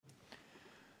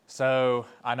So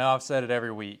I know I've said it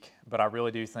every week, but I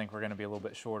really do think we're going to be a little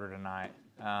bit shorter tonight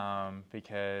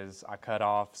because I cut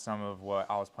off some of what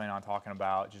I was planning on talking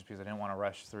about just because I didn't want to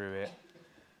rush through it.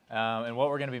 And what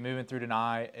we're going to be moving through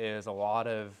tonight is a lot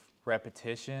of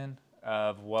repetition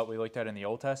of what we looked at in the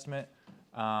Old Testament,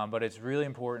 but it's really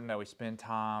important that we spend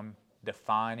time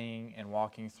defining and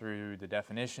walking through the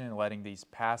definition and letting these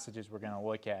passages we're going to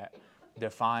look at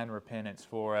define repentance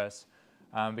for us.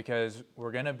 Because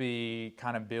we're going to be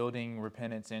kind of building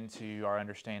repentance into our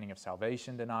understanding of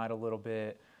salvation tonight a little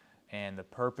bit, and the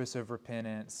purpose of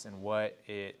repentance and what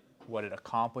it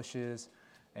accomplishes.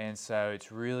 And so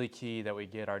it's really key that we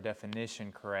get our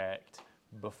definition correct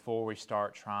before we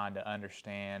start trying to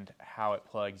understand how it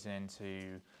plugs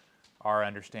into our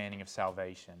understanding of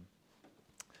salvation.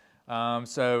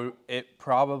 So it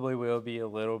probably will be a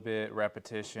little bit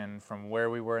repetition from where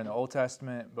we were in the Old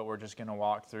Testament, but we're just going to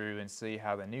walk through and see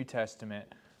how the New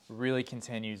Testament really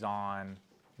continues on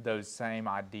those same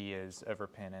ideas of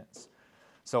repentance.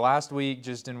 So last week,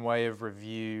 just in way of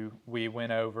review, we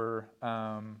went over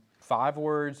 5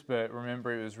 words, but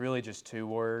remember it was really just 2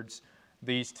 words.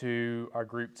 These 2 are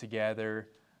grouped together,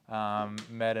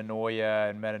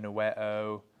 metanoia and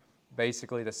metanoeo.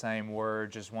 Basically the same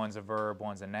word, just one's a verb,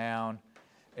 one's a noun.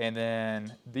 And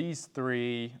then these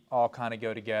 3 all kind of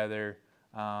go together.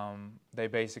 They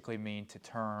basically mean to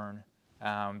turn.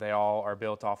 They all are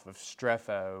built off of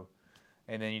strepho.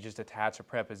 And then you just attach a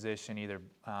preposition either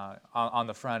on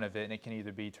the front of it, and it can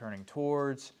either be turning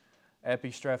towards,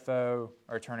 epistrepho,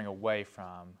 or turning away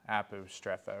from,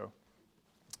 apostrepho.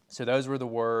 So those were the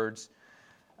words.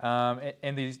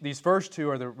 And these first 2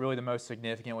 are really the most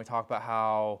significant. We talk about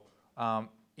how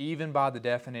even by the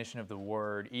definition of the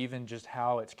word, even just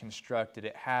how it's constructed,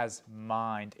 it has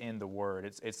mind in the word.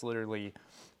 It's literally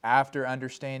after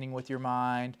understanding with your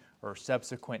mind or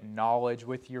subsequent knowledge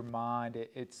with your mind.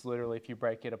 It's literally, if you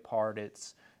break it apart,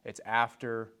 it's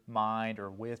after mind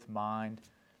or with mind.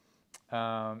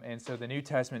 And so the New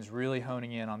Testament is really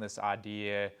honing in on this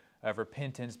idea of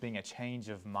repentance being a change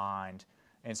of mind.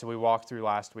 And so we walked through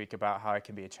last week about how it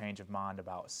can be a change of mind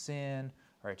about sin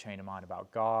or a change of mind about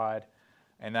God.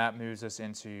 And that moves us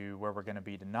into where we're going to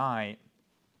be tonight.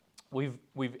 We've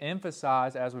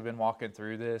emphasized, as we've been walking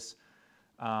through this,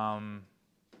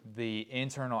 the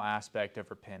internal aspect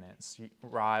of repentance.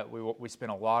 Right? We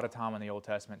spent a lot of time in the Old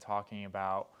Testament talking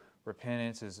about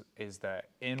repentance is the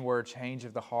inward change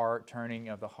of the heart, turning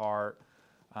of the heart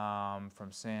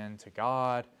from sin to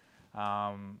God.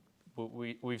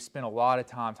 We've spent a lot of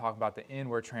time talking about the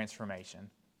inward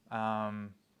transformation.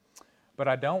 But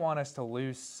I don't want us to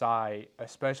lose sight,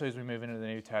 especially as we move into the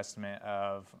New Testament,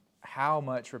 of how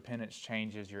much repentance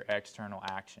changes your external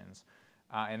actions.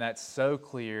 And that's so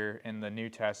clear in the New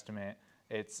Testament.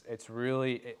 It's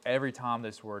really, every time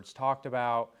this word's talked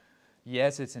about,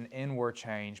 yes, it's an inward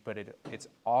change, but it's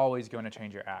always going to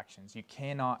change your actions. You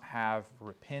cannot have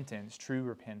repentance, true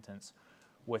repentance,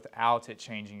 without it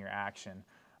changing your action.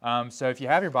 So if you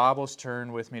have your Bibles,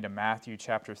 turn with me to Matthew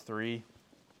chapter 3.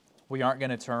 We aren't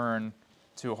going to turn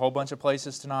to a whole bunch of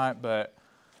places tonight, but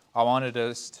I wanted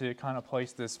us to kind of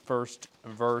place this first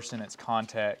verse in its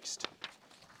context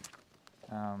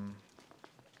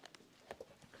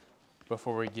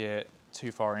before we get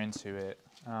too far into it.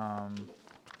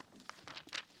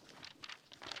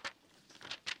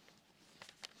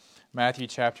 Matthew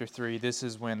chapter 3, this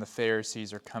is when the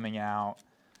Pharisees are coming out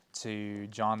to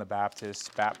John the Baptist's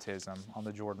baptism on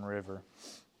the Jordan River.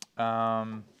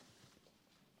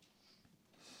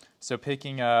 So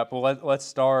picking up, well, let's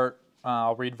start,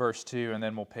 I'll read verse 2, and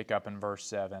then we'll pick up in verse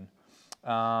 7.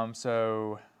 I'll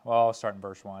start in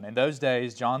verse 1. In those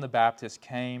days, John the Baptist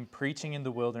came preaching in the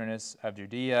wilderness of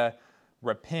Judea,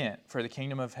 repent, for the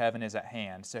kingdom of heaven is at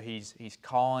hand. So he's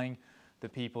calling the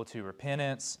people to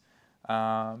repentance.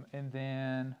 And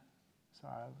then,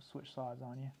 sorry, I'll switch slides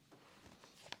on you.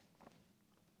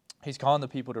 He's calling the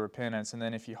people to repentance. And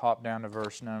then if you hop down to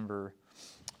verse number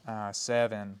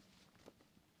 7,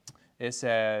 it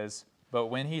says, "But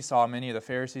when he saw many of the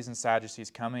Pharisees and Sadducees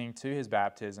coming to his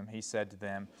baptism, he said to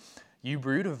them, 'You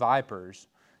brood of vipers,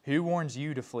 who warns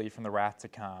you to flee from the wrath to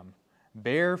come?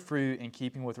 Bear fruit in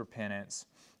keeping with repentance,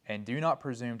 and do not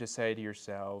presume to say to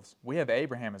yourselves, we have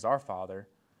Abraham as our father.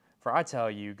 For I tell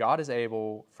you, God is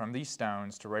able from these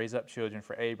stones to raise up children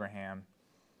for Abraham.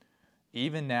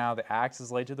 Even now the axe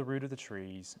is laid to the root of the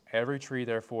trees. Every tree,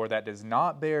 therefore, that does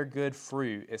not bear good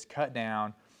fruit is cut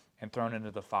down and thrown into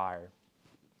the fire.'"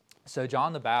 So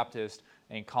John the Baptist,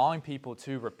 in calling people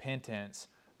to repentance,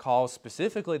 calls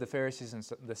specifically the Pharisees and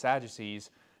the Sadducees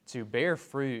to bear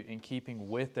fruit in keeping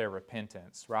with their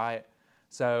repentance, right?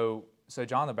 So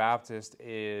John the Baptist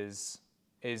is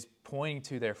is pointing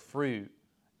to their fruit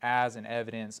as an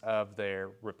evidence of their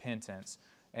repentance.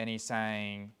 And he's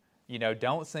saying,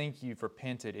 don't think you've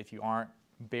repented if you aren't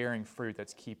bearing fruit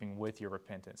that's keeping with your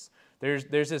repentance. There's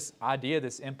this idea,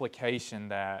 this implication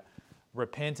that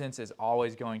repentance is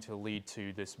always going to lead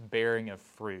to this bearing of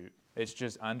fruit. It's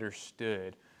just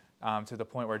understood to the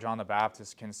point where John the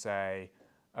Baptist can say,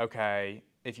 okay,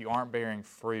 if you aren't bearing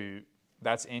fruit,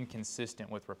 that's inconsistent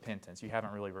with repentance. You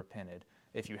haven't really repented.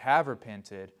 If you have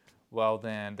repented, well,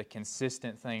 then the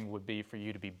consistent thing would be for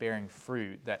you to be bearing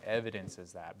fruit that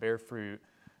evidences that. Bear fruit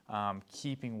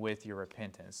keeping with your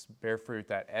repentance. Bear fruit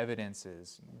that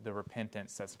evidences the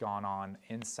repentance that's gone on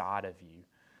inside of you.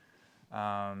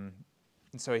 And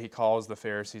so he calls the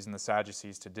Pharisees and the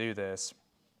Sadducees to do this.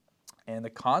 And the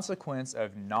consequence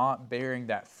of not bearing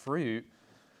that fruit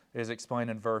is explained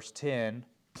in verse 10.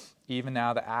 Even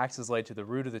now the axe is laid to the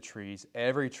root of the trees.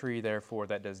 Every tree, therefore,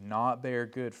 that does not bear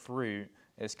good fruit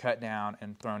is cut down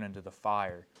and thrown into the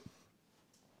fire.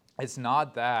 It's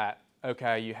not that,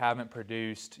 okay, you haven't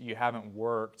produced, you haven't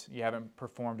worked, you haven't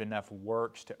performed enough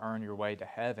works to earn your way to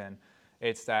heaven.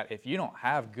 It's that if you don't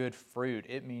have good fruit,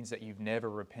 it means that you've never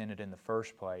repented in the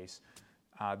first place.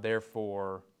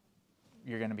 Therefore,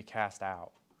 you're going to be cast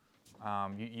out.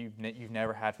 You've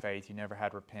never had faith, you never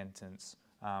had repentance,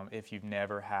 if you've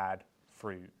never had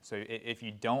fruit. So if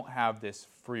you don't have this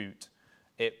fruit,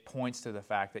 it points to the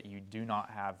fact that you do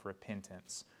not have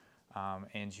repentance,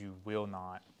 and you will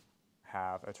not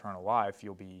have eternal life.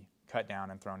 You'll be cut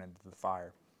down and thrown into the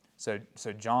fire. So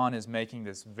John is making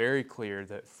this very clear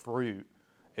that fruit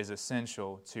is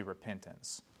essential to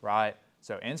repentance, right?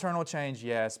 So internal change,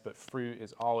 yes, but fruit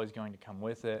is always going to come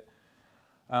with it.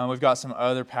 We've got some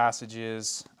other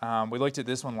passages. We looked at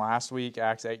this one last week,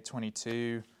 Acts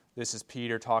 8:22. This is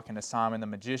Peter talking to Simon the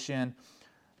magician.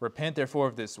 Repent, therefore,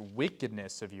 of this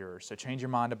wickedness of yours. So change your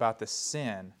mind about the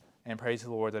sin and pray to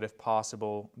the Lord that if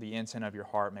possible, the intent of your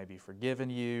heart may be forgiven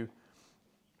you.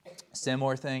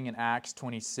 Similar thing in Acts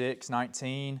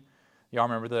 26:19. Y'all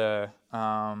remember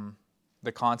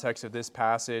the context of this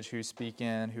passage, who's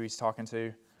speaking, who he's talking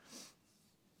to?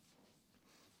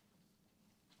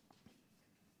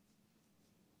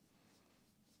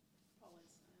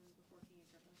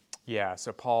 Yeah,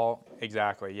 so Paul,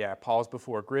 exactly, yeah. Paul's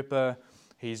before Agrippa.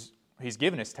 He's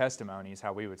given his testimony, is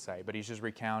how we would say, but he's just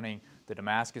recounting the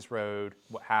Damascus Road,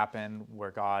 what happened,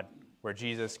 where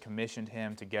Jesus commissioned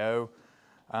him to go.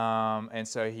 And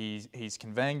so he's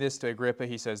conveying this to Agrippa.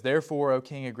 He says, "Therefore, O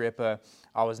King Agrippa,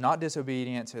 I was not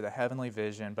disobedient to the heavenly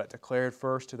vision, but declared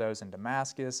first to those in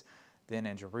Damascus, then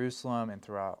in Jerusalem, and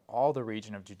throughout all the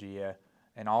region of Judea,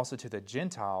 and also to the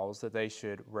Gentiles, that they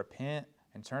should repent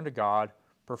and turn to God,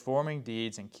 performing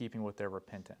deeds in keeping with their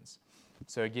repentance."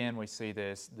 So again, we see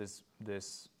this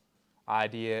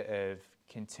idea of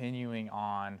continuing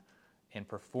on in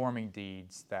performing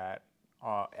deeds that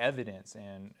evidence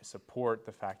and support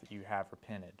the fact that you have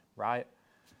repented, right?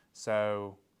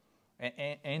 So,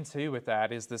 and too with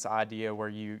that is this idea where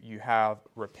you have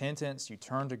repentance, you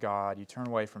turn to God, you turn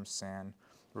away from sin,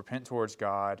 repent towards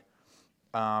God,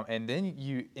 and then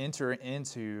you enter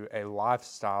into a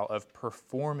lifestyle of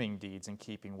performing deeds in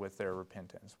keeping with their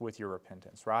repentance, with your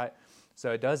repentance, right?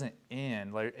 So it doesn't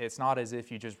end. It's not as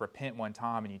if you just repent one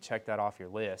time and you check that off your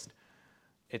list.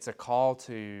 It's a call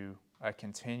to a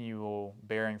continual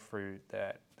bearing fruit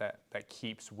that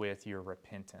keeps with your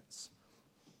repentance.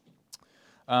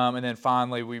 And then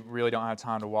finally, we really don't have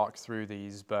time to walk through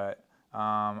these, but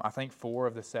I think 4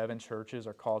 of the 7 churches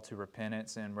are called to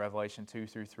repentance in Revelation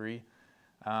 2-3.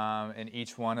 In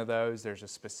each one of those, there's a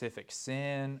specific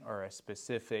sin or a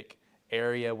specific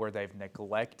area where they've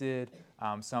neglected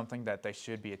something that they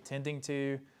should be attending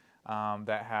to,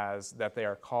 that they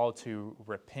are called to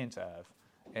repent of.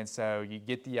 And so you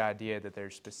get the idea that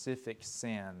there's specific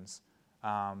sins,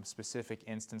 specific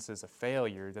instances of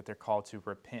failure that they're called to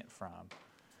repent from.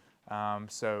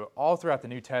 So all throughout the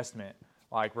New Testament,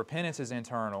 like repentance is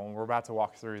internal, and we're about to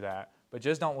walk through that, but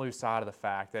just don't lose sight of the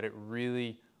fact that it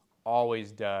really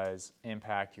always does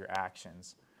impact your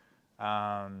actions.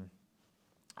 I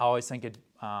always think of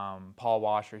Paul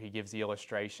Washer. He gives the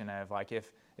illustration of like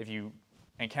if you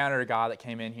encountered a guy that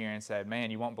came in here and said,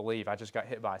 "Man, you won't believe I just got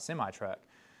hit by a semi-truck."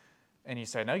 And you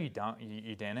say, "No, you don't.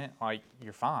 You didn't. Like,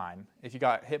 you're fine." If you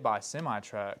got hit by a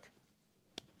semi-truck,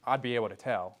 I'd be able to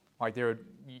tell. Like,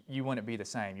 you wouldn't be the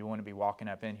same. You wouldn't be walking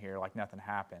up in here like nothing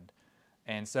happened.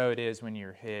 And so it is when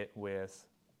you're hit with,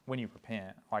 when you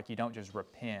repent. Like, you don't just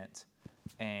repent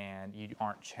and you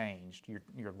aren't changed.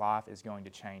 Your life is going to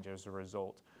change as a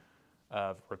result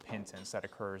of repentance that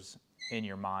occurs in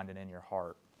your mind and in your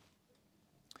heart.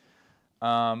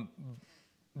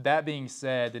 that being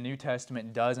said, the New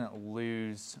Testament doesn't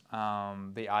lose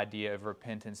the idea of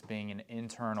repentance being an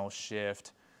internal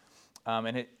shift.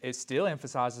 And it still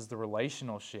emphasizes the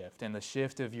relational shift and the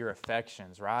shift of your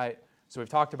affections, right? So we've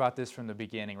talked about this from the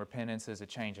beginning. Repentance is a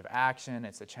change of action.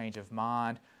 It's a change of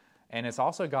mind. And it's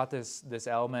also got this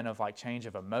element of like change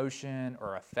of emotion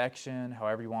or affection,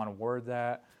 however you want to word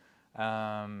that.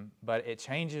 But it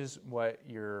changes what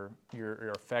your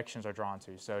affections are drawn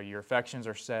to. So your affections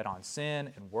are set on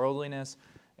sin and worldliness,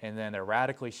 and then they're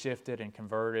radically shifted and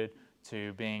converted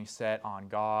to being set on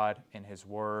God and His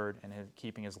Word and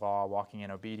keeping His law, walking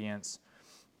in obedience.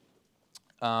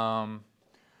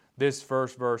 This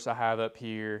first verse I have up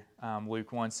here,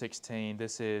 Luke 1:16,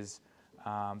 this is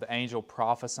the angel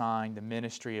prophesying the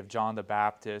ministry of John the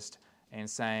Baptist and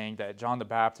saying that John the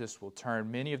Baptist will turn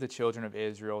many of the children of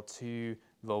Israel to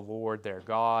the Lord their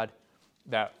God.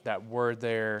 That word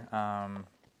there,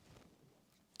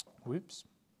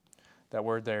 that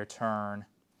word there, turn,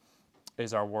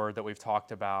 is our word that we've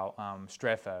talked about,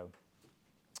 strepho,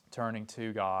 turning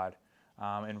to God,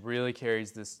 and really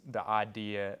carries the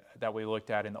idea that we looked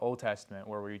at in the Old Testament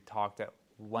where we talked at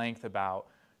length about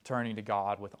turning to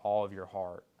God with all of your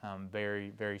heart. Very,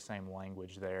 very same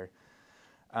language there.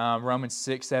 Romans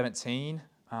 6:17,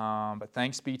 but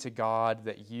thanks be to God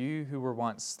that you who were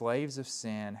once slaves of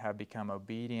sin have become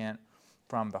obedient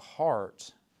from the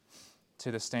heart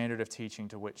to the standard of teaching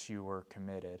to which you were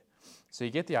committed. So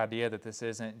you get the idea that this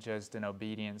isn't just an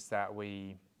obedience that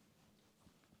we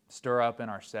stir up in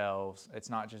ourselves. It's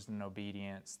not just an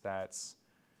obedience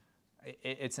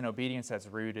it's an obedience that's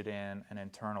rooted in an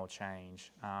internal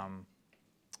change.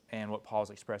 And what Paul's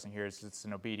expressing here is it's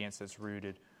an obedience that's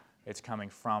rooted, it's coming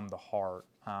from the heart.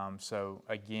 So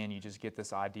again, you just get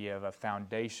this idea of a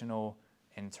foundational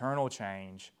internal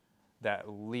change that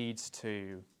leads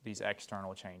to these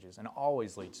external changes and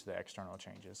always leads to the external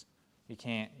changes.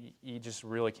 You just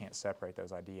really can't separate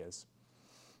those ideas.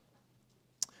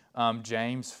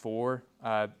 James 4,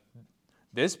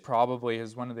 this probably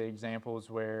is one of the examples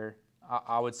where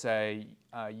I would say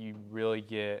you really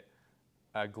get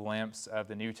a glimpse of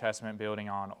the New Testament building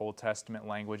on Old Testament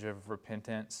language of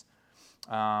repentance.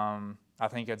 I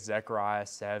think it's Zechariah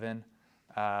 7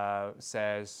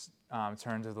 says,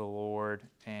 turn to the Lord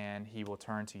and He will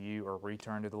turn to you, or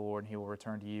return to the Lord and He will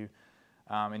return to you.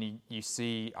 And you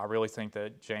see, I really think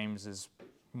that James is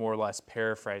more or less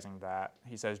paraphrasing that.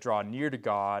 He says, draw near to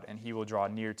God and He will draw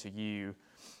near to you.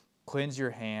 Cleanse your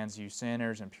hands, you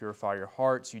sinners, and purify your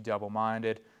hearts, you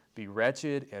double-minded. Be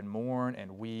wretched and mourn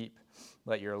and weep.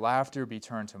 Let your laughter be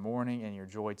turned to mourning and your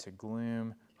joy to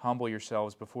gloom. Humble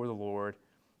yourselves before the Lord,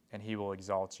 and He will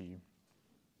exalt you.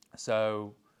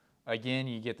 So, again,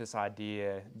 you get this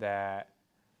idea that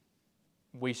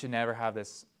we should never have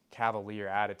this cavalier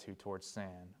attitude towards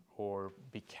sin or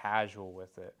be casual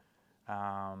with it.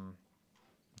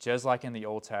 Just like in the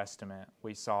Old Testament,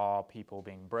 we saw people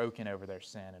being broken over their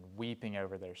sin and weeping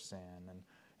over their sin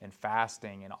and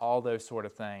fasting and all those sort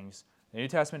of things. The New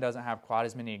Testament doesn't have quite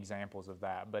as many examples of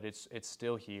that, but it's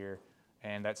still here,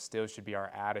 and that still should be our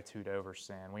attitude over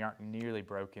sin. We aren't nearly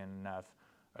broken enough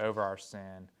over our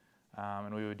sin,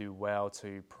 and we would do well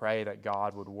to pray that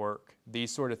God would work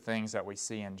these sort of things that we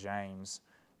see in James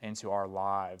into our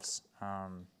lives,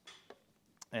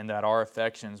 and that our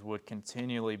affections would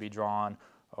continually be drawn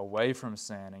away from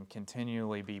sin and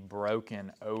continually be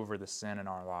broken over the sin in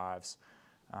our lives,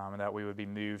 and that we would be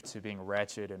moved to being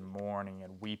wretched and mourning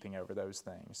and weeping over those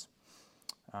things.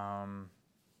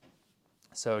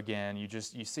 So again, you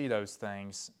see those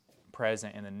things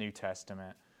present in the New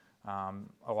Testament,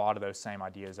 a lot of those same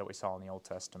ideas that we saw in the Old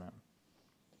Testament.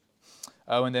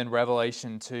 And then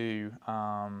Revelation 2,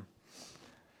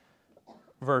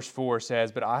 verse 4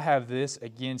 says, but I have this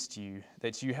against you,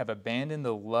 that you have abandoned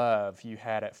the love you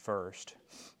had at first.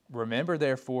 Remember,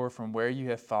 therefore, from where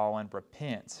you have fallen,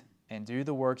 repent, and do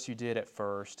the works you did at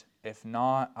first. If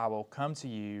not, I will come to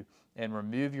you and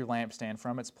remove your lampstand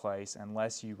from its place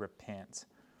unless you repent.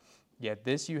 Yet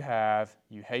this you have,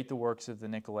 you hate the works of the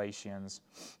Nicolaitans,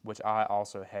 which I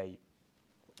also hate.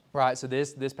 Right, so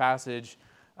this passage,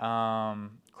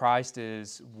 Christ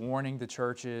is warning the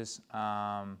churches,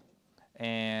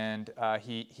 and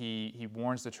he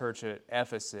warns the church at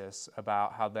Ephesus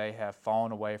about how they have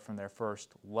fallen away from their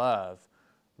first love,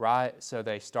 right? So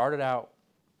they started out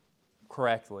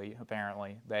correctly,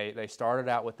 apparently. They started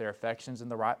out with their affections in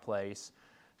the right place.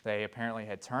 They apparently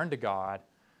had turned to God,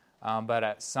 but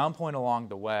at some point along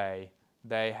the way,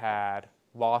 they had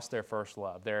lost their first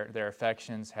love. Their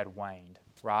affections had waned,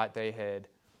 right? They had,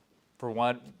 for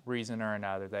one reason or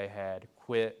another, they had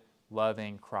quit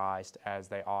loving Christ as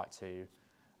they ought to.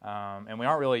 And we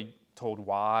aren't really told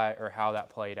why or how that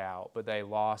played out, but they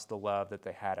lost the love that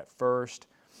they had at first.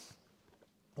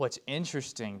 What's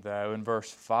interesting, though, in verse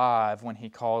 5, when he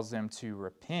calls them to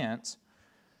repent,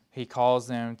 he calls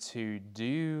them to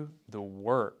do the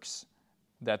works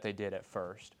that they did at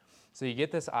first. So you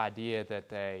get this idea that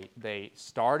they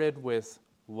started with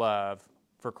love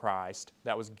for Christ,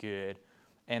 that was good,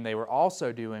 and they were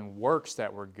also doing works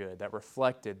that were good, that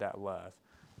reflected that love.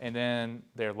 And then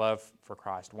their love for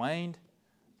Christ waned,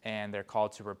 and they're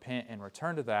called to repent and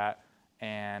return to that,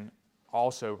 and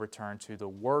also return to the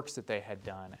works that they had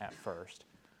done at first.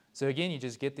 So again, you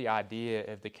just get the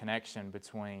idea of the connection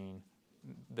between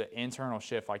the internal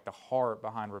shift, like the heart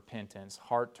behind repentance,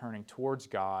 heart turning towards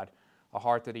God, a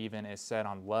heart that even is set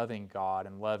on loving God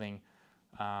and loving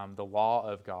the law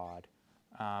of God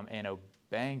and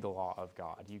obeying the law of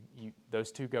God.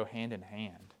 Those two go hand in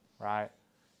hand, right?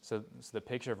 So the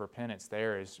picture of repentance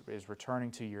there is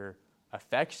returning to your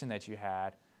affection that you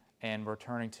had and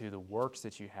returning to the works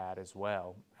that you had as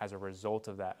well as a result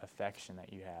of that affection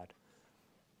that you had.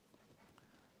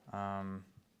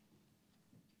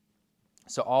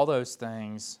 So all those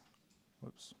things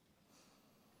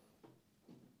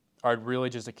are really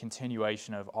just a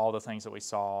continuation of all the things that we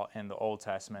saw in the Old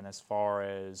Testament as far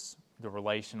as the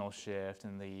relational shift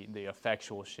and the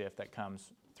effectual shift that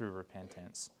comes through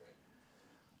repentance.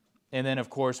 And then, of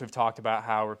course, we've talked about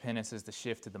how repentance is the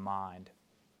shift of the mind.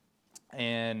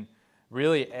 And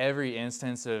really every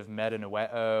instance of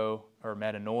metanoeo or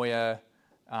metanoia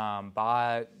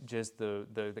by just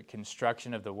the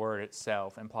construction of the word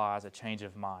itself implies a change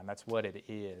of mind. That's what it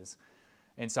is.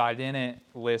 And so I didn't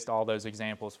list all those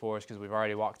examples for us because we've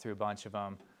already walked through a bunch of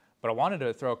them. But I wanted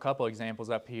to throw a couple examples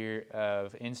up here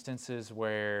of instances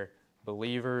where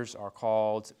believers are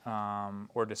called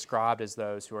or described as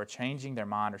those who are changing their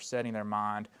mind or setting their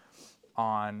mind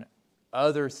on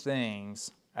other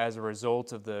things as a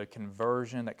result of the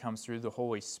conversion that comes through the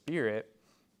Holy Spirit,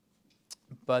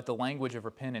 but the language of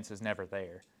repentance is never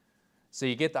there. So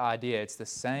you get the idea. It's the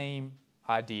same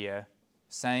idea,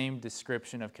 same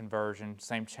description of conversion,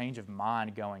 same change of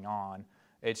mind going on.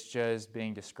 It's just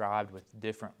being described with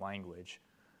different language.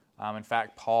 In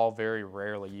fact, Paul very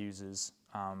rarely uses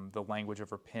the language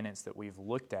of repentance that we've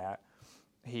looked at.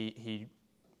 He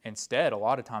instead, a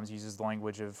lot of times, uses the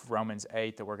language of Romans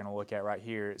 8 that we're going to look at right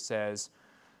here. It says,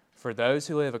 "For those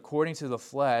who live according to the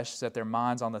flesh set their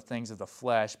minds on the things of the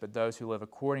flesh, but those who live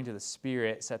according to the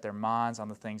Spirit set their minds on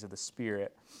the things of the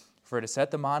Spirit. For to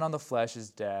set the mind on the flesh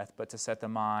is death, but to set the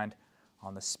mind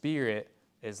on the Spirit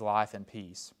is life and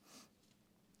peace."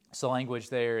 So language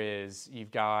there is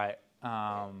you've got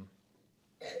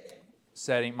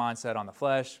setting mindset on the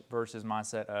flesh versus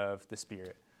mindset of the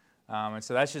Spirit. And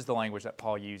so that's just the language that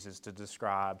Paul uses to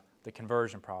describe the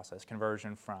conversion process,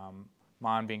 conversion from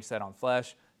mind being set on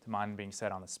flesh to mind being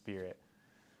set on the Spirit.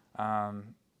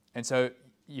 And so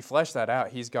you flesh that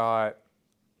out. You've got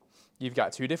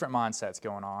two different mindsets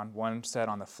going on, one set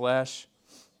on the flesh,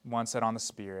 one set on the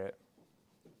Spirit,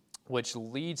 which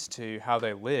leads to how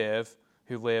they live,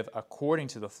 who live according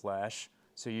to the flesh.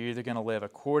 So you're either going to live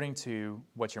according to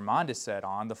what your mind is set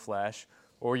on, the flesh,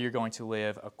 or you're going to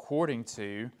live according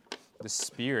to the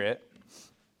Spirit.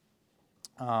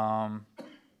 So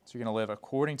you're going to live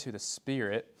according to the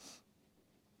Spirit.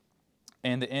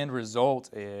 And the end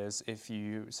result is if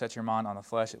you set your mind on the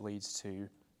flesh, it leads to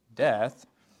death.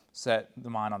 Set the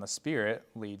mind on the Spirit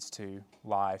leads to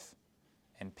life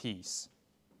and peace,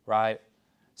 right?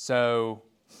 So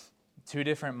two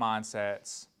different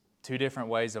mindsets, two different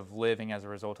ways of living as a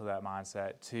result of that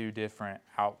mindset, two different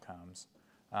outcomes.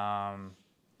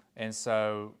 And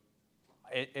so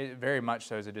it very much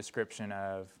so is a description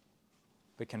of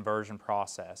the conversion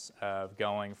process of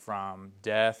going from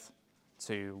death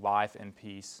to life and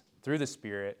peace through the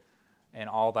Spirit, and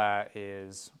all that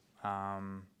is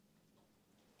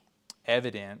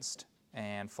evidenced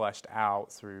and fleshed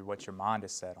out through what your mind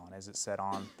is set on. Is it set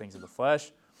on things of the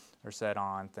flesh or set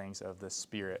on things of the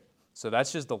Spirit? So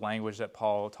that's just the language that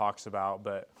Paul talks about,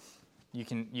 but you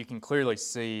can clearly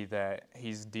see that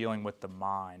he's dealing with the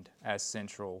mind as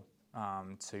central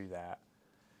to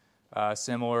that.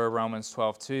 Similar, Romans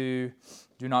 12:2,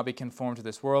 "Do not be conformed to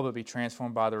this world, but be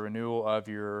transformed by the renewal of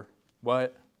your"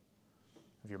 what?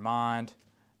 "Of your mind,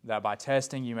 that by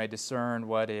testing you may discern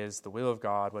what is the will of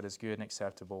God, what is good and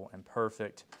acceptable and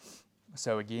perfect."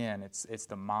 So again, it's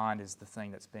the mind is the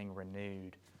thing that's being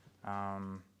renewed.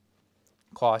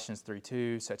 Colossians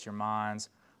 3:2, "Set your minds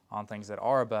on things that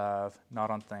are above, not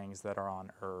on things that are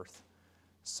on earth."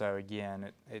 So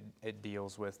again, it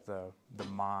deals with the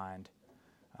mind.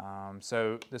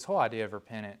 So this whole idea of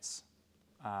repentance,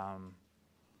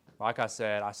 like I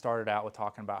said, I started out with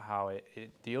talking about how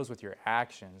it deals with your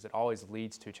actions. It always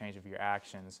leads to a change of your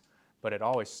actions, but it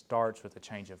always starts with a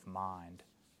change of mind.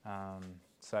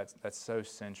 So that's so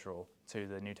central to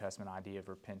the New Testament idea of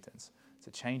repentance. It's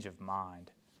a change of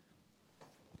mind.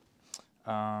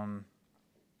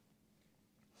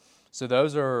 So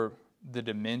those are the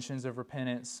dimensions of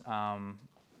repentance,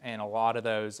 and a lot of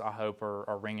those, I hope,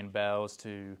 are ringing bells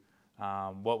to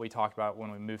what we talked about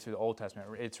when we moved through the Old Testament.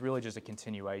 It's really just a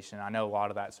continuation. I know a lot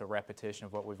of that's a repetition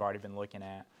of what we've already been looking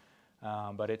at,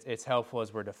 but it's helpful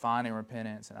as we're defining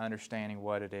repentance and understanding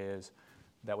what it is,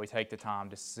 that we take the time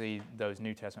to see those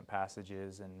New Testament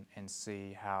passages and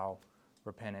see how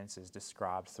repentance is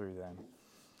described through them.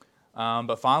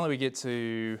 But finally we get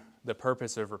to the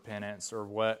purpose of repentance, or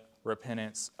what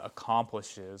repentance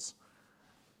accomplishes.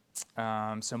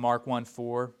 So Mark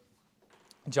 1:4,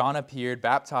 John appeared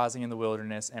baptizing in the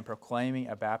wilderness and proclaiming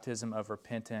a baptism of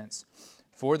repentance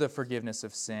for the forgiveness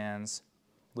of sins.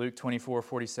 Luke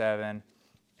 24:47,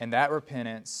 and that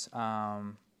repentance,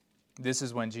 this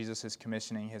is when Jesus is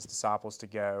commissioning his disciples to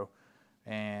go,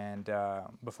 and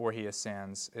before he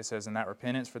ascends, it says, and that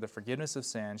repentance for the forgiveness of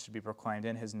sins should be proclaimed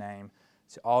in his name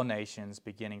to all nations,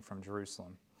 beginning from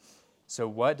Jerusalem. So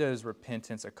what does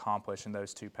repentance accomplish in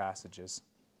those two passages?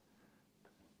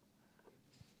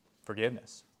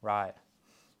 Forgiveness, right?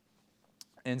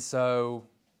 And so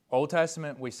Old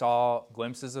Testament, we saw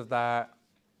glimpses of that,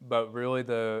 but really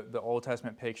the Old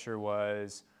Testament picture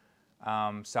was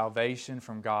salvation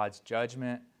from God's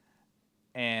judgment,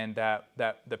 and that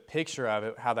the picture of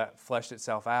it, how that fleshed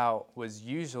itself out, was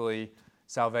usually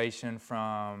salvation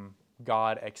from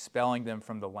God expelling them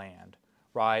from the land,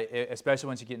 right? Especially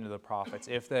once you get into the prophets.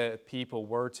 If the people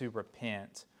were to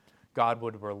repent, God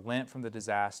would relent from the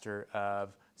disaster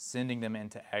of sending them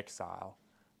into exile.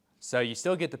 So you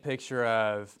still get the picture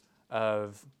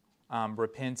of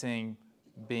repenting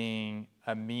being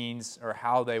a means, or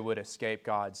how they would escape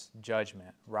God's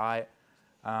judgment, right?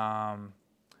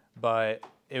 But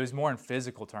it was more in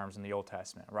physical terms in the Old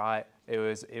Testament, right? It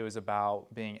was about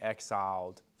being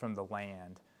exiled from the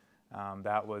land.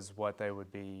 That was what they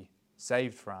would be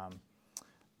saved from.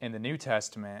 In the New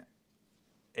Testament,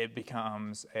 it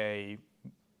becomes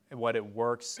what it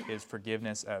works is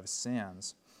forgiveness of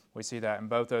sins. We see that in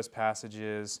both those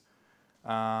passages.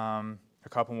 A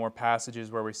couple more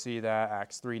passages where we see that.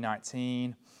 Acts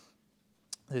 3:19.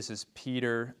 This is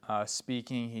Peter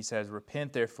speaking. He says,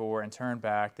 repent therefore and turn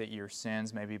back, that your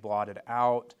sins may be blotted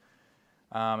out.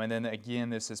 And then again,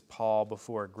 this is Paul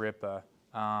before Agrippa.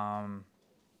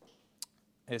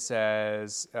 It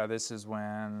says, this is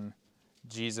when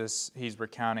he's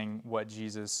recounting what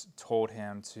Jesus told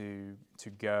him to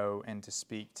go and to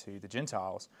speak to the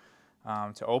Gentiles,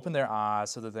 to open their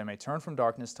eyes so that they may turn from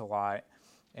darkness to light,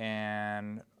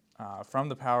 and from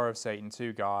the power of Satan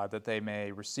to God, that they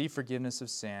may receive forgiveness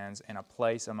of sins and a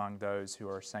place among those who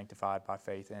are sanctified by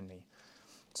faith in me.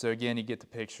 So again, you get the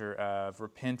picture of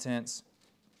repentance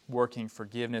working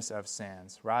forgiveness of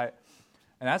sins, right?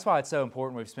 And that's why it's so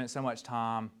important. We've spent so much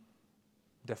time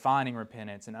defining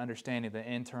repentance and understanding the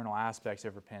internal aspects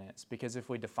of repentance. Because if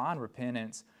we define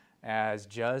repentance as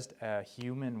just a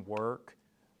human work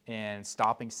in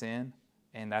stopping sin,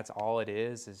 and that's all it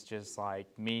is just like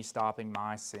me stopping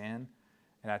my sin,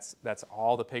 and that's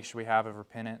all the picture we have of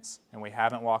repentance, and we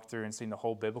haven't walked through and seen the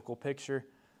whole biblical picture,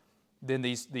 then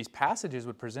these passages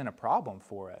would present a problem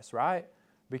for us, right?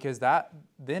 Because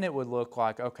then it would look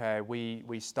like, okay,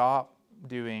 we stop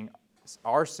doing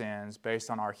our sins based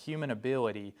on our human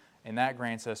ability, and that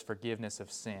grants us forgiveness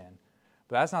of sin.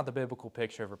 But that's not the biblical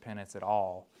picture of repentance at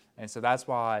all. And so that's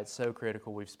why it's so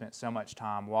critical. We've spent so much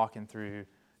time walking through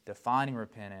defining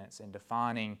repentance and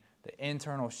defining the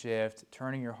internal shift,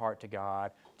 turning your heart to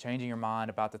God, changing your mind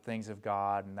about the things of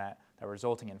God, and that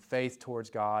resulting in faith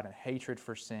towards God and hatred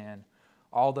for sin,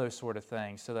 all those sort of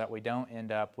things, so that we don't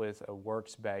end up with a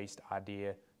works-based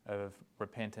idea of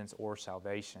repentance or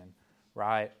salvation,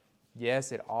 right?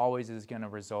 Yes, it always is going to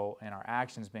result in our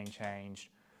actions being changed,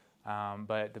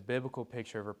 but the biblical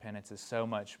picture of repentance is so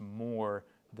much more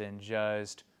than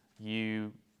just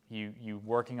you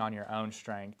working on your own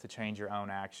strength to change your own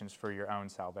actions for your own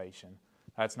salvation.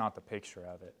 That's not the picture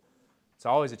of it. It's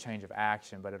always a change of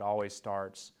action, but it always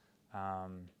starts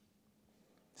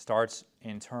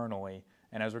internally.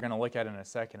 And as we're going to look at in a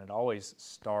second, it always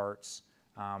starts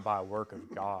by a work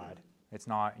of God. It's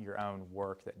not your own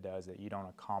work that does it. You don't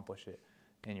accomplish it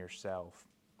in yourself.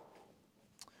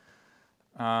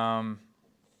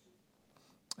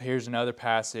 Here's another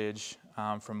passage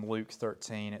from Luke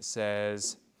 13. It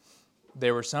says,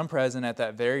 There were some present at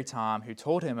that very time who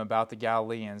told him about the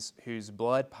Galileans whose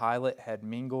blood Pilate had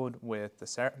mingled with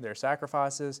their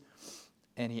sacrifices.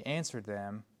 And he answered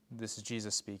them, this is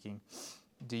Jesus speaking,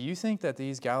 "Do you think that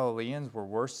these Galileans were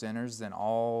worse sinners than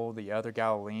all the other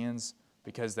Galileans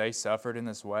because they suffered in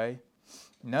this way?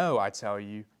 No, I tell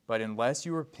you, but unless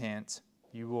you repent,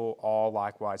 you will all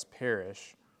likewise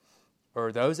perish.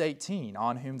 Or those 18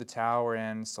 on whom the tower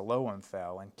in Siloam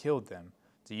fell and killed them,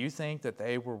 do you think that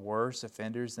they were worse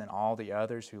offenders than all the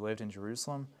others who lived in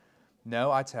Jerusalem?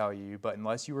 No, I tell you, but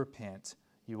unless you repent,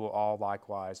 you will all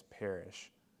likewise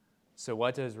perish." So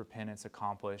what does repentance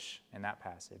accomplish in that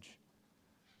passage?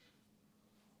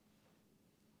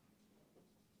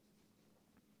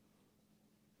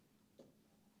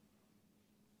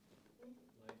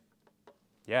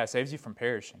 Yeah, it saves you from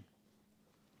perishing,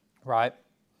 right?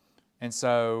 And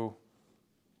so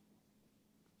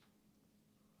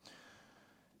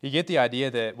you get the idea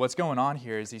that what's going on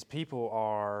here is these people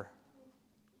are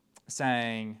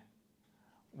saying,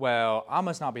 well, I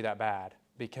must not be that bad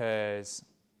because,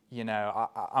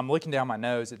 I'm looking down my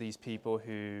nose at these people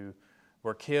who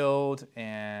were killed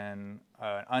in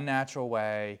an unnatural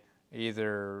way,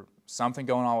 either something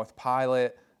going on with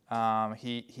Pilate,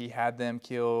 he had them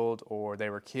killed, or they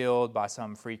were killed by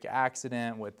some freak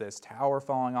accident with this tower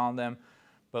falling on them.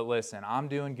 But listen, I'm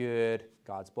doing good.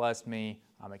 God's blessed me.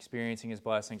 I'm experiencing His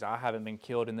blessings. I haven't been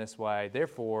killed in this way.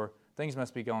 Therefore, things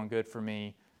must be going good for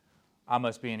me. I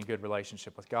must be in a good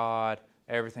relationship with God.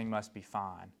 Everything must be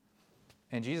fine.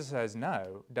 And Jesus says,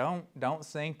 no, don't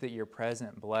think that your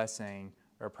present blessing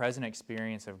or present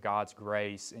experience of God's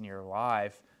grace in your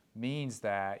life means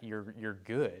that you're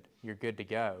good. You're good to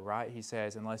go, right? He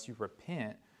says, unless you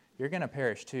repent, you're going to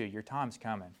perish too. Your time's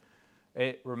coming.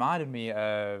 It reminded me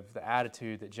of the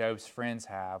attitude that Job's friends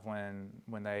have when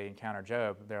they encounter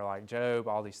Job. They're like, Job,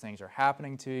 all these things are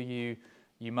happening to you.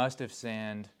 You must have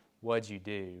sinned. What'd you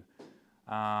do?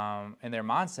 And their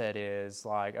mindset is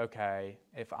like, okay,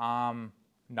 if I'm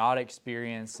not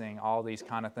experiencing all these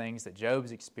kind of things that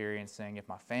Job's experiencing, if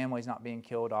my family's not being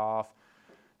killed off,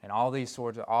 and all these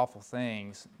sorts of awful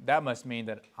things, that must mean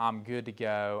that I'm good to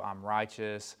go, I'm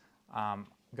righteous,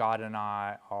 God and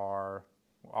I are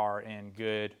in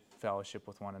good fellowship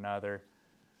with one another.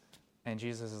 And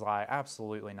Jesus is like,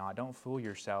 absolutely not. Don't fool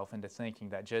yourself into thinking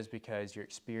that just because you're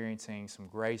experiencing some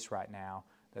grace right now,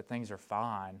 that things are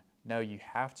fine. No, you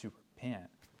have to repent.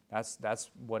 That's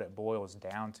what it boils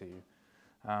down to.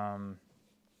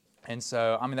 And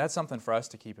so, that's something for us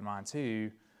to keep in mind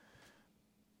too,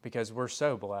 because we're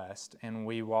so blessed and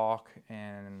we walk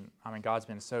and, God's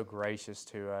been so gracious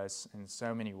to us in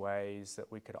so many ways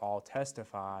that we could all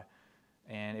testify.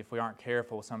 And if we aren't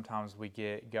careful, sometimes we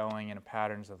get going in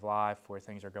patterns of life where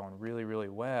things are going really, really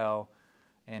well,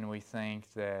 and we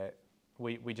think that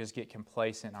we just get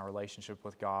complacent in our relationship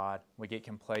with God. We get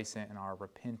complacent in our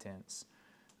repentance,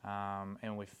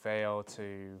 and we fail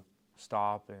to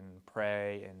stop and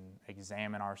pray and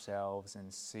examine ourselves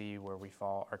and see where we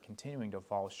are continuing to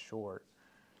fall short.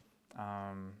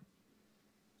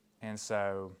 And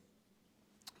so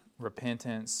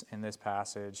repentance in this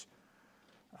passage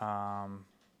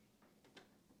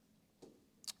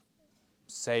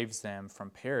saves them from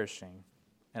perishing.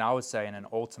 And I would say in an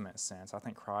ultimate sense, I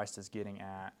think Christ is getting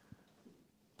at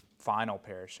final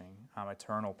perishing,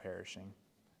 eternal perishing.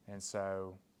 And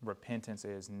so repentance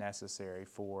is necessary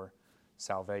for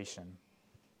salvation.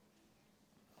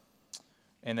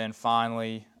 And then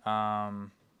finally, I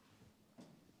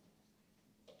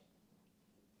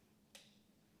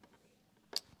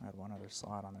had one other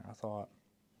slide on there, I thought.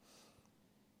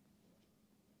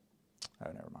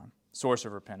 Oh, never mind. Source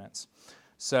of repentance.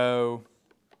 So,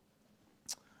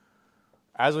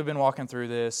 as we've been walking through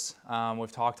this,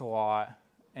 we've talked a lot,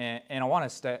 and I want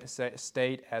to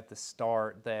state at the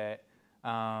start that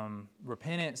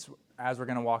repentance, as we're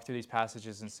going to walk through these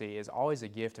passages and see, is always a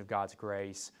gift of God's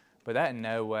grace, but that in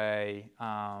no way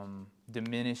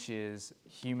diminishes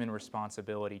human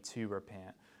responsibility to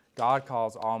repent. God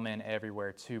calls all men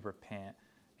everywhere to repent,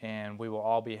 and we will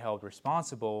all be held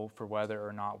responsible for whether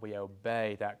or not we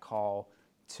obey that call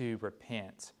to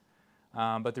repent.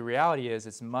 But the reality is,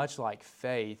 it's much like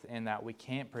faith in that we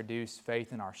can't produce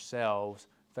faith in ourselves.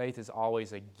 Faith is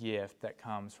always a gift that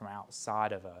comes from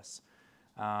outside of us.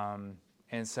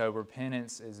 And so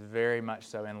repentance is very much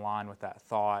so in line with that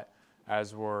thought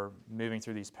as we're moving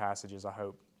through these passages. I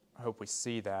hope we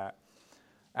see that.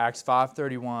 Acts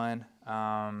 5:31,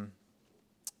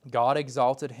 God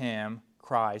exalted him,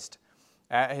 Christ,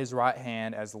 at his right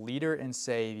hand as leader and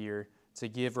Savior to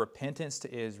give repentance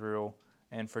to Israel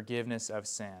and forgiveness of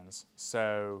sins.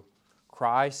 So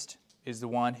Christ is the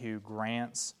one who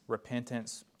grants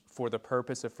repentance for the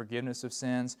purpose of forgiveness of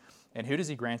sins. And who does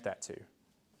he grant that to?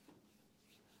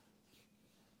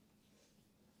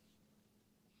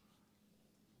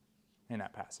 In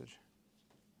that passage.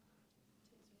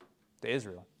 To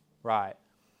Israel, right.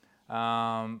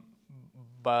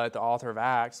 But the author of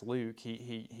Acts, Luke,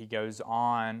 he goes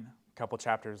on a couple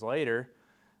chapters later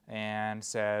and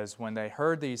says, when they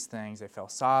heard these things, they fell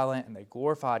silent and they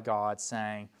glorified God,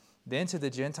 saying, then to the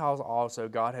Gentiles also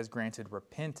God has granted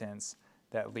repentance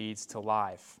that leads to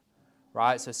life.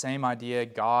 Right? So same idea,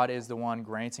 God is the one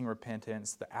granting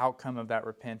repentance. The outcome of that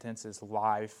repentance is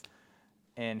life.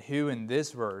 And who in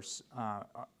this verse,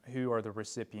 who are the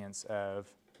recipients of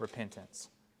repentance?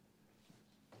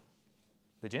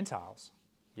 The Gentiles.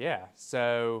 Yeah,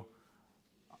 so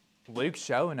Luke's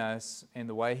showing us in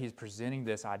the way he's presenting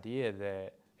this idea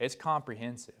that it's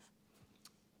comprehensive.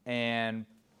 And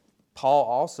Paul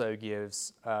also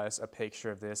gives us a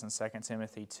picture of this in 2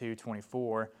 Timothy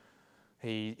 2:24.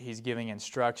 He's giving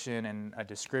instruction and a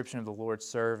description of the Lord's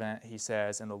servant. He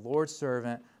says, and the Lord's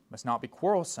servant must not be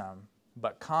quarrelsome,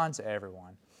 but kind to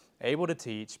everyone, able to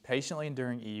teach, patiently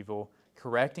enduring evil,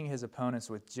 correcting his opponents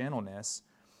with gentleness.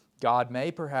 God may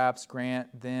perhaps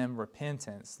grant them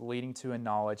repentance, leading to a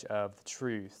knowledge of the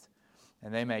truth,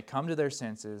 and they may come to their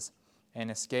senses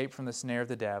and escape from the snare of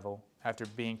the devil after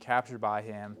being captured by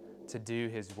him to do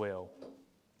his will.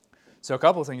 So a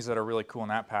couple of things that are really cool in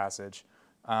that passage.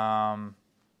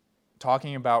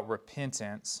 Talking about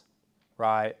repentance,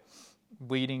 right,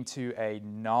 leading to a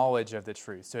knowledge of the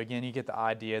truth. So again, you get the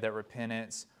idea that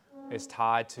repentance is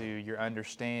tied to your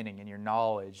understanding and your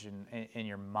knowledge and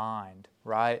your mind,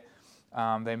 right?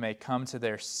 They may come to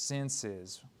their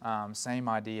senses, same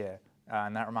idea.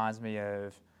 And that reminds me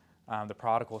of the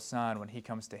prodigal son when he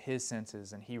comes to his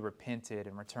senses and he repented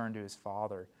and returned to his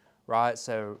father, right?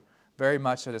 So very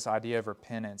much so this idea of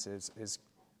repentance is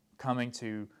coming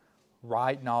to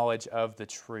right knowledge of the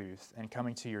truth and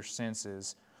coming to your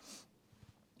senses.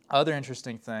 Other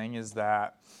interesting thing is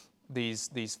that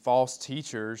these false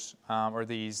teachers or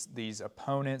these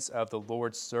opponents of the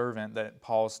Lord's servant that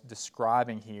Paul's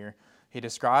describing here, he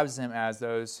describes them as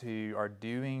those who are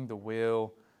doing the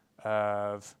will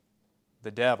of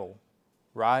the devil,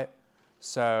 right?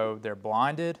 So they're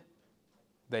blinded,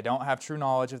 they don't have true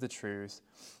knowledge of the truth,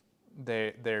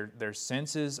 their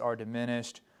senses are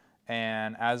diminished,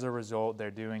 and as a result,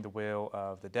 they're doing the will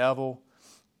of the devil.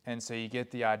 And so you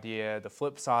get the idea, the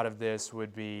flip side of this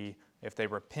would be if they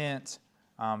repent,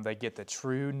 they get the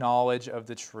true knowledge of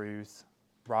the truth,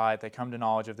 right? They come to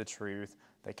knowledge of the truth,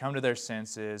 they come to their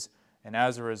senses, and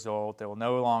as a result, they will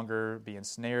no longer be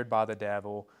ensnared by the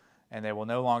devil, and they will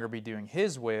no longer be doing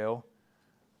his will.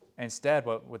 Instead,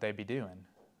 what would they be doing?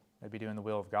 They'd be doing the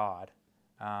will of God.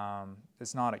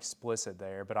 It's not explicit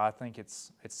there, but I think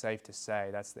it's safe to say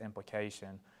that's the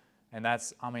implication. And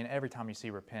that's, every time you see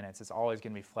repentance, it's always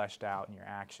going to be fleshed out in your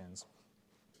actions.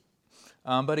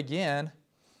 But again,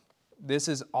 this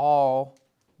is all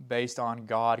based on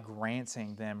God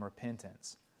granting them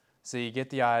repentance. So you get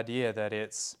the idea that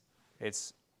it's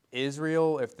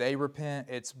Israel, if they repent,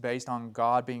 it's based on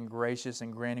God being gracious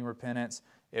and granting repentance.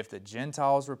 If the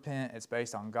Gentiles repent, it's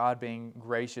based on God being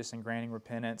gracious and granting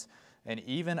repentance. And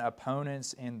even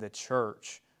opponents in the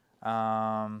church,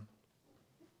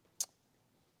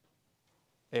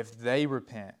 if they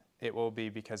repent, it will be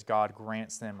because God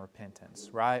grants them repentance,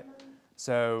 right?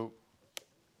 So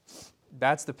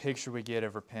that's the picture we get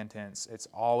of repentance. It's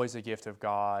always a gift of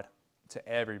God to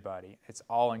everybody. It's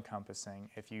all-encompassing.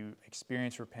 If you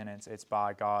experience repentance, it's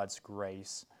by God's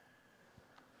grace.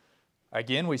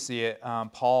 Again, we see it,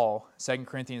 Paul, 2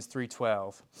 Corinthians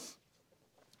 3:12.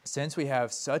 Since we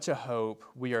have such a hope,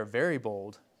 we are very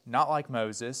bold, not like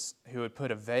Moses, who had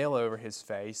put a veil over his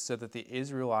face so that the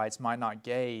Israelites might not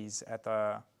gaze at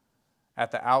the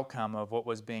outcome of what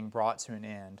was being brought to an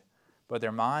end. But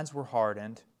their minds were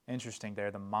hardened. Interesting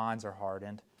there, the minds are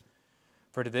hardened.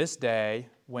 For to this day,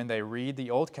 when they read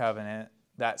the Old Covenant,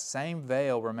 that same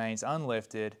veil remains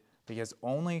unlifted, because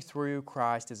only through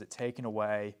Christ is it taken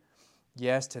away.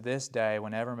 Yes, to this day,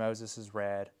 whenever Moses is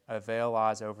read, a veil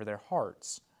lies over their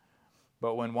hearts.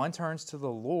 But when one turns to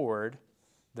the Lord,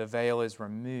 the veil is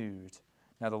removed.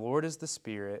 Now the Lord is the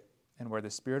Spirit, and where the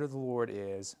Spirit of the Lord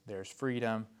is, there is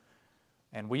freedom.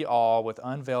 And we all, with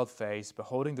unveiled face,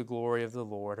 beholding the glory of the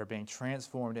Lord, are being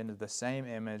transformed into the same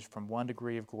image from one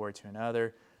degree of glory to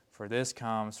another, for this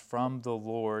comes from the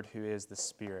Lord who is the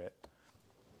Spirit.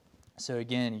 So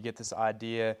again, you get this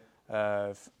idea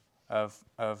of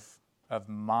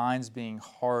minds being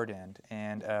hardened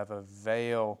and of a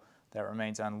veil that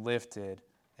remains unlifted,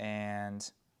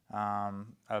 and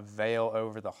a veil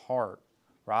over the heart,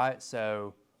 right?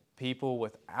 So people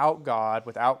without God,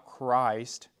 without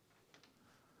Christ,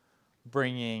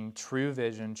 bringing true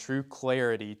vision, true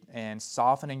clarity, and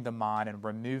softening the mind and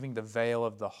removing the veil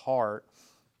of the heart,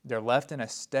 they're left in a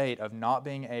state of not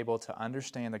being able to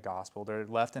understand the gospel. They're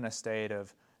left in a state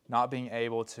of not being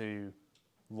able to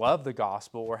love the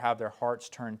gospel or have their hearts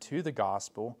turned to the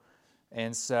gospel.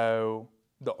 And so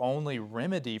the only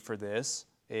remedy for this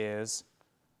is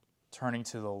turning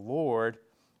to the Lord.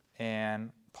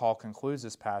 And Paul concludes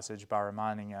this passage by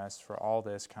reminding us, for all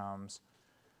this comes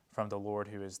from the Lord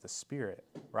who is the Spirit,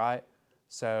 right?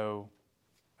 So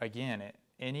again,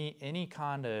 any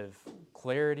kind of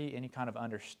clarity, any kind of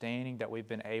understanding that we've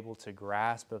been able to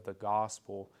grasp of the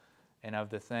gospel and of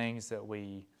the things that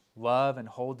we love and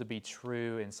hold to be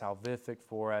true and salvific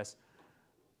for us,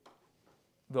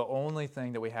 the only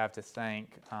thing that we have to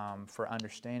thank for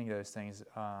understanding those things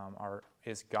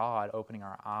is God opening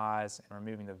our eyes and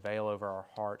removing the veil over our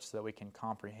hearts so that we can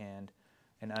comprehend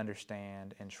and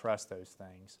understand and trust those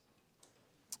things.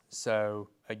 So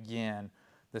again,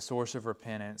 the source of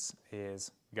repentance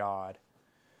is God.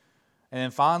 And then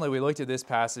finally, we looked at this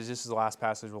passage. This is the last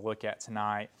passage we'll look at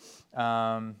tonight.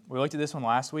 We looked at this one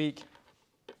last week.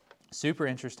 Super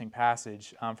interesting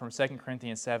passage from 2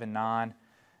 Corinthians 7:9.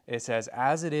 It says,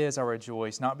 "As it is, I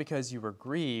rejoice, not because you were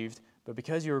grieved, but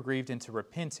because you were grieved into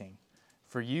repenting.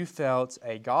 For you felt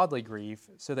a godly grief,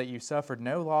 so that you suffered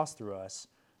no loss through us.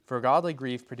 For godly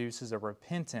grief produces a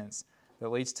repentance that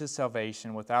leads to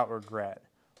salvation without regret,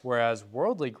 whereas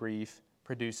worldly grief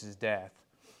produces death."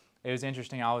 It was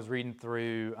interesting. I was reading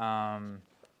through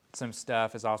some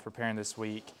stuff as I was preparing this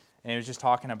week, and it was just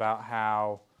talking about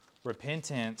how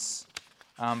repentance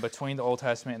between the Old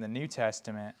Testament and the New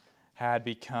Testament had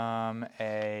become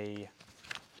a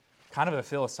kind of a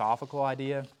philosophical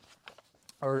idea,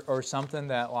 or something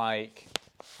that, like,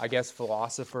 I guess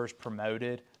philosophers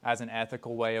promoted as an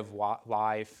ethical way of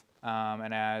life,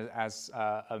 and as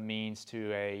a means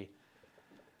to a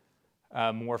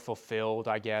more fulfilled,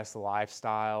 I guess,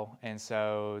 lifestyle. And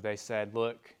so they said,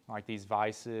 look, like, these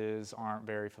vices aren't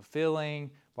very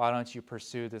fulfilling. Why don't you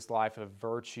pursue this life of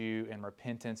virtue and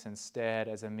repentance instead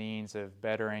as a means of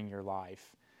bettering your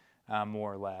life,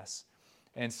 more or less?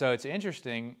 And so it's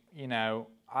interesting,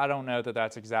 I don't know that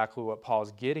that's exactly what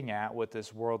Paul's getting at with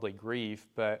this worldly grief,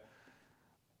 but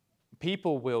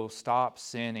people will stop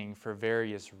sinning for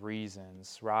various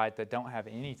reasons, right, that don't have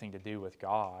anything to do with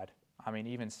God. I mean,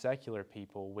 even secular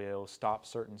people will stop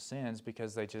certain sins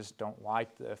because they just don't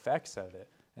like the effects of it,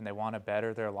 and they want to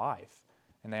better their life.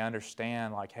 And they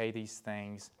understand, like, hey, these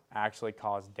things actually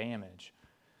cause damage.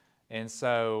 And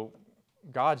so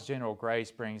God's general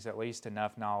grace brings at least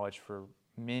enough knowledge for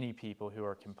many people who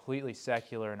are completely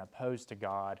secular and opposed to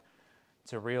God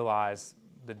to realize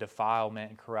the defilement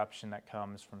and corruption that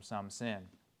comes from some sin.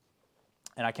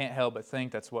 And I can't help but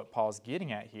think that's what Paul's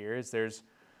getting at here, is there's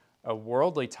a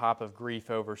worldly type of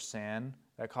grief over sin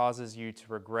that causes you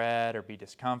to regret or be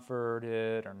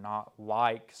discomforted or not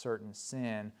like certain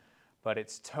sin, but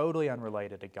it's totally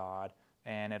unrelated to God,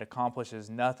 and it accomplishes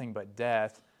nothing but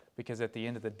death, because at the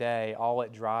end of the day, all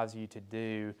it drives you to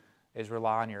do is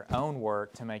rely on your own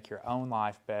work to make your own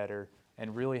life better,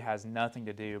 and really has nothing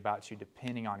to do about you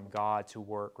depending on God to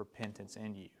work repentance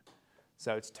in you.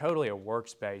 So it's totally a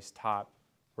works-based type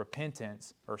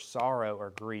repentance or sorrow or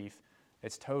grief.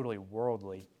 It's totally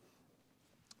worldly.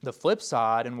 The flip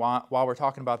side, and while we're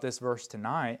talking about this verse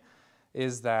tonight,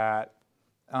 is that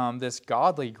this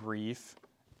godly grief,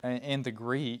 in the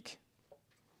Greek,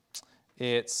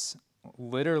 it's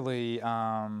literally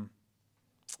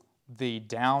the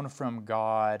down from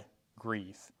God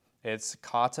grief. It's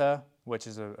kata, which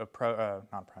is a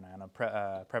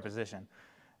preposition,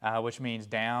 which means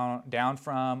down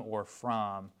from or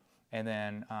from, and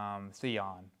then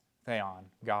theon,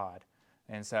 God.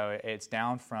 And so it's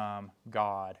down from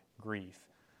God grief.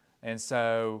 And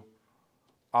so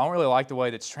I don't really like the way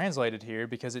that's translated here,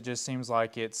 because it just seems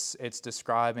like it's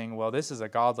describing, well, this is a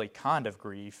godly kind of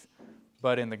grief.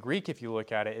 But in the Greek, if you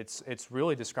look at it, it's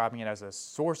really describing it as a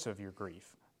source of your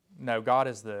grief. No, God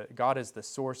is the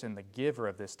source and the giver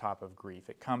of this type of grief.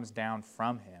 It comes down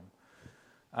from Him.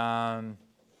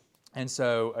 And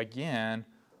so, again,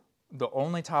 the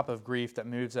only type of grief that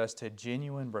moves us to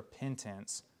genuine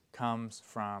repentance comes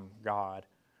from God.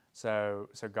 So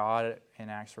God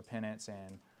enacts repentance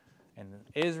in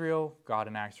Israel. God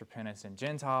enacts repentance in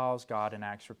Gentiles. God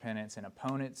enacts repentance in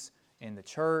opponents in the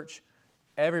church.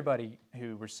 Everybody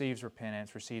who receives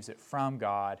repentance receives it from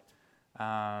God.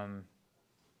 God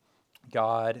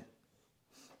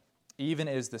even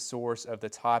is the source of the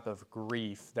type of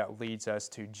grief that leads us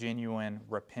to genuine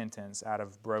repentance out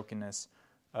of brokenness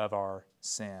of our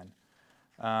sin.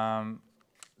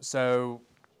 So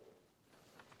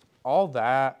all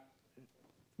that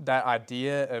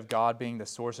idea of God being the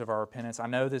source of our repentance, I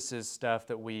know this is stuff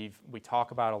that we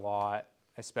talk about a lot,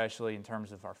 especially in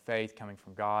terms of our faith coming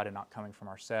from God and not coming from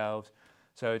ourselves.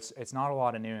 So it's not a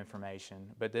lot of new information,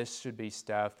 but this should be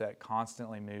stuff that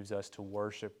constantly moves us to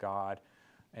worship God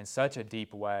in such a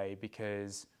deep way,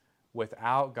 because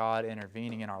without God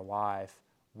intervening in our life,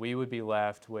 we would be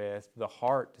left with the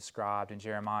heart described in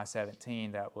Jeremiah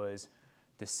 17 that was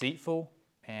deceitful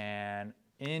and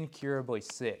incurably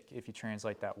sick, if you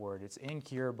translate that word. It's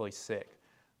incurably sick.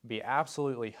 Be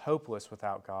absolutely hopeless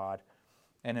without God.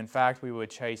 And in fact, we would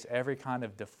chase every kind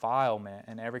of defilement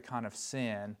and every kind of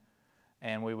sin,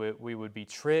 and we would be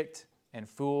tricked and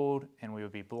fooled, and we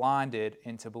would be blinded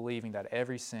into believing that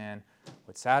every sin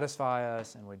would satisfy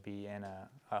us, and would be in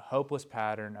a hopeless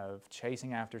pattern of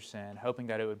chasing after sin, hoping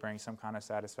that it would bring some kind of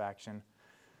satisfaction.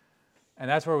 And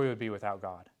that's where we would be without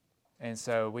God. And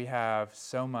so we have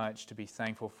so much to be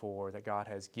thankful for, that God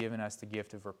has given us the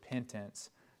gift of repentance.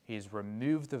 He's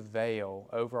removed the veil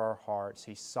over our hearts.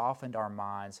 He's softened our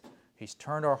minds. He's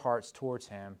turned our hearts towards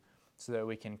Him so that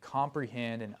we can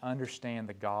comprehend and understand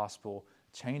the gospel,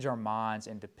 change our minds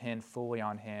and depend fully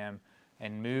on Him,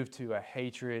 and move to a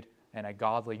hatred and a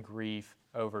godly grief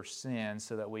over sin,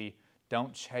 so that we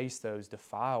don't chase those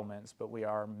defilements, but we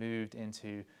are moved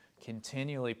into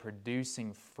continually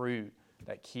producing fruit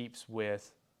that keeps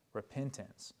with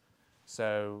repentance.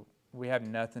 So we have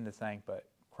nothing to thank but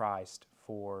Christ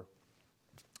for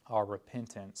our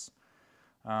repentance.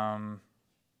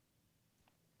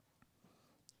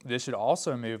 This should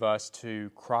also move us to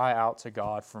cry out to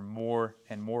God for more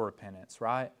and more repentance,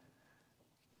 right?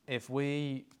 If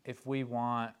I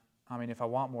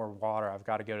want more water, I've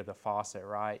got to go to the faucet,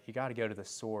 right? You got to go to the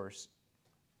source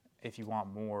if you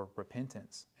want more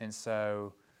repentance. And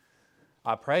so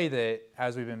I pray that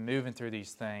as we've been moving through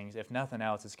these things, if nothing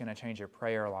else, it's going to change your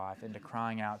prayer life into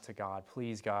crying out to God,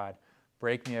 please God,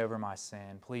 break me over my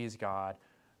sin. Please God,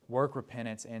 work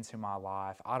repentance into my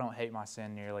life. I don't hate my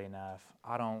sin nearly enough.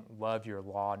 I don't love your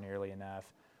law nearly enough.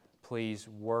 Please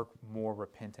work more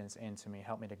repentance into me.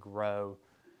 Help me to grow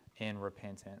in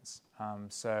repentance.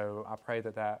 So I pray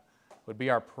that would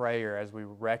be our prayer as we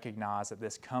recognize that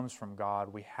this comes from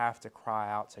God. We have to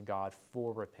cry out to God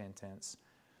for repentance.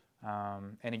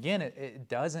 And again, it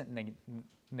doesn't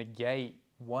negate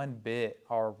one bit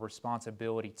our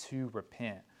responsibility to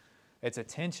repent. It's a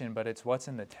tension, but it's what's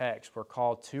in the text. We're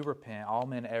called to repent. All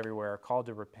men everywhere are called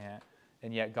to repent,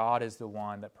 and yet God is the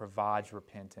one that provides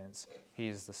repentance. He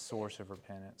is the source of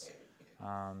repentance.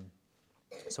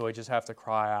 So we just have to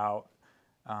cry out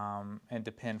and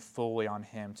depend fully on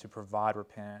Him to provide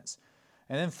repentance.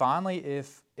 And then finally,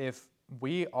 if the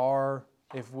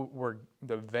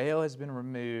veil has been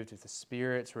removed, if the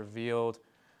Spirit's revealed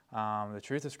the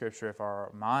truth of Scripture, if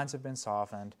our minds have been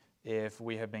softened, if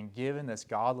we have been given this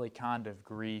godly kind of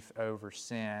grief over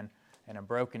sin and a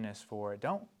brokenness for it,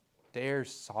 don't dare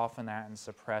soften that and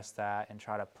suppress that and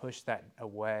try to push that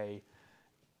away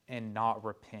and not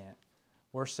repent.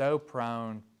 We're so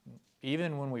prone,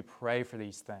 even when we pray for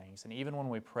these things, and even when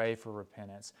we pray for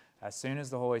repentance, as soon as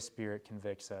the Holy Spirit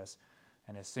convicts us,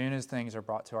 and as soon as things are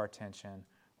brought to our attention,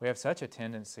 we have such a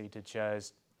tendency to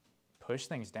just push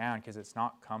things down because it's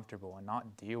not comfortable and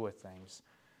not deal with things.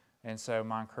 And so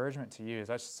my encouragement to you is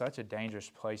that's such a dangerous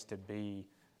place to be,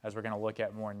 as we're going to look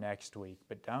at more next week.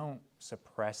 But don't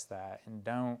suppress that, and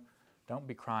don't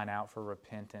be crying out for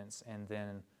repentance and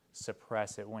then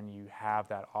suppress it when you have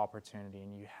that opportunity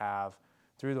and you have,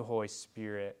 through the Holy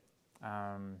Spirit,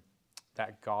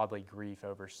 that godly grief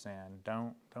over sin.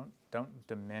 Don't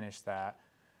diminish that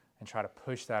and try to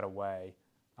push that away.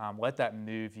 Let that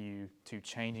move you to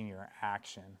changing your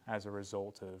action as a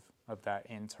result of that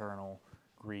internal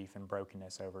grief and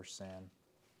brokenness over sin.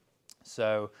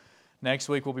 So next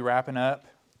week we'll be wrapping up,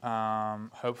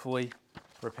 hopefully,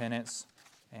 repentance.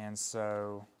 And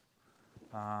so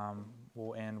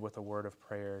we'll end with a word of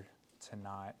prayer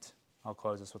tonight. I'll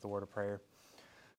close this with a word of prayer.